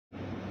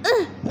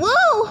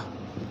Whoa!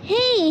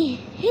 Hey,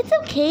 it's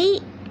okay.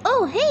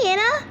 Oh, hey,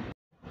 Anna.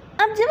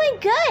 I'm doing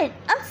good.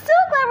 I'm so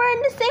glad we're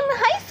in the same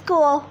high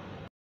school.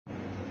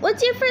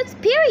 What's your first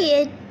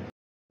period?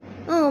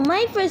 Oh,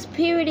 my first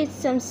period is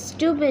some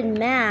stupid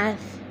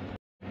math.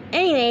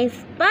 Anyways,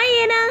 bye,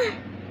 Anna.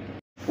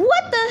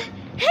 What the?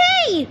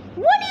 Hey!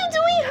 What are you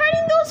doing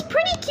hurting those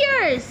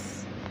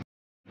Precures?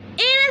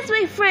 Anna's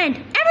my friend,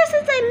 ever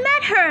since I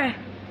met her.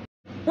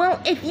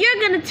 Well, if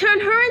you're gonna turn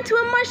her into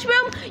a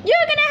mushroom,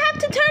 you're gonna have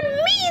to turn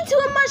me into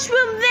a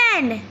mushroom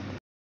then!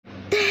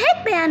 The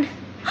headband!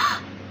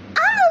 I'm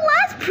the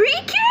last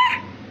Precure?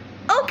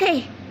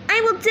 Okay,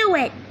 I will do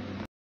it.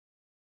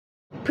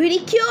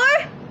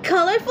 Precure,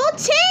 colorful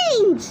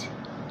change!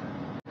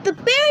 The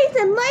berries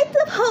and lights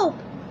of hope.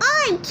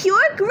 I'm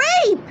Cure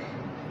Grape!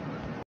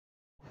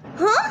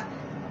 Huh?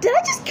 Did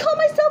I just call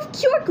myself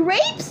Cure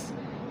Grapes?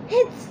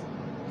 It's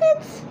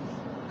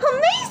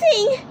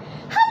amazing!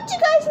 How did you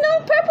guys know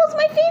purple's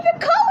my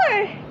favorite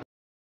color?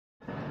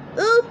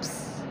 Oops.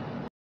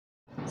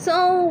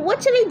 So,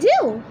 what should I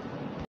do?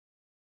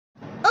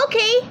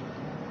 Okay,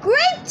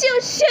 grape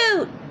juice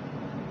shoot!